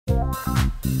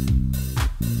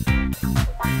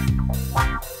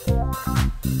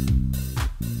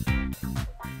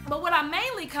But what I'm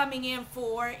mainly coming in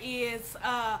for is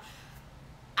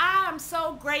I'm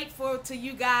so grateful to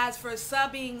you guys for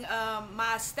subbing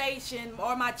my station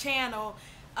or my channel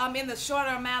in the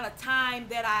shorter amount of time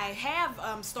that I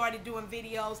have started doing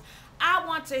videos. I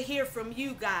want to hear from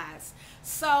you guys.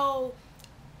 So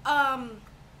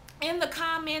in the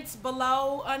comments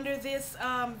below under this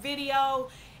video,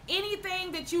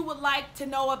 anything that you would like to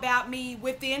know about me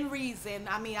within reason.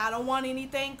 I mean, I don't want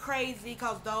anything crazy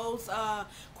because those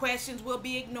questions will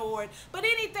be ignored. But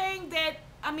anything that,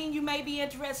 I mean, you may be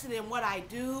interested in what I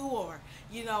do, or,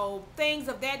 you know, things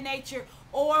of that nature,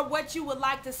 or what you would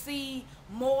like to see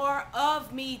more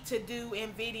of me to do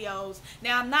in videos.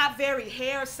 Now, I'm not very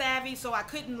hair savvy, so I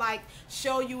couldn't like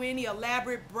show you any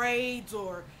elaborate braids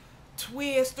or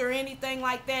twist or anything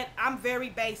like that. I'm very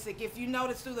basic. If you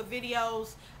notice through the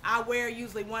videos, I wear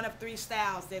usually one of three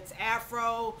styles. That's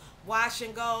afro, wash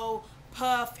and go,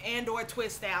 puff, and or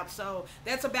twist out. So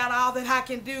that's about all that I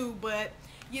can do. But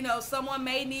you know, someone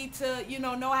may need to, you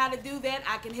know how to do that.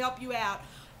 I can help you out.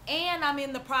 And I'm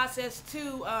in the process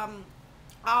too.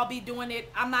 I'll be doing it.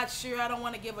 I'm not sure. I don't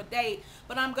want to give a date,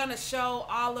 but I'm going to show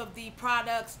all of the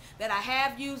products that I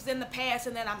have used in the past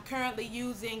and that I'm currently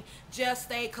using,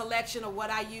 just a collection of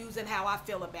what I use and how I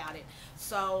feel about it.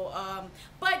 So,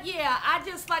 but yeah, I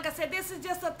just, like I said, this is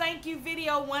just a thank you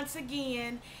video once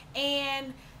again.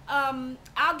 And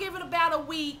I'll give it about a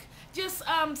week. Just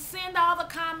send all the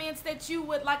comments that you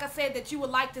would, like I said, that you would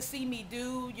like to see me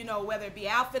do, you know, whether it be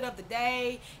outfit of the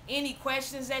day, any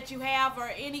questions that you have,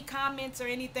 or any comments or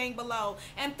anything below.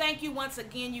 And thank you once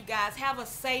again, you guys. Have a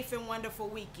safe and wonderful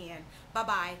weekend.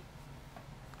 Bye-bye.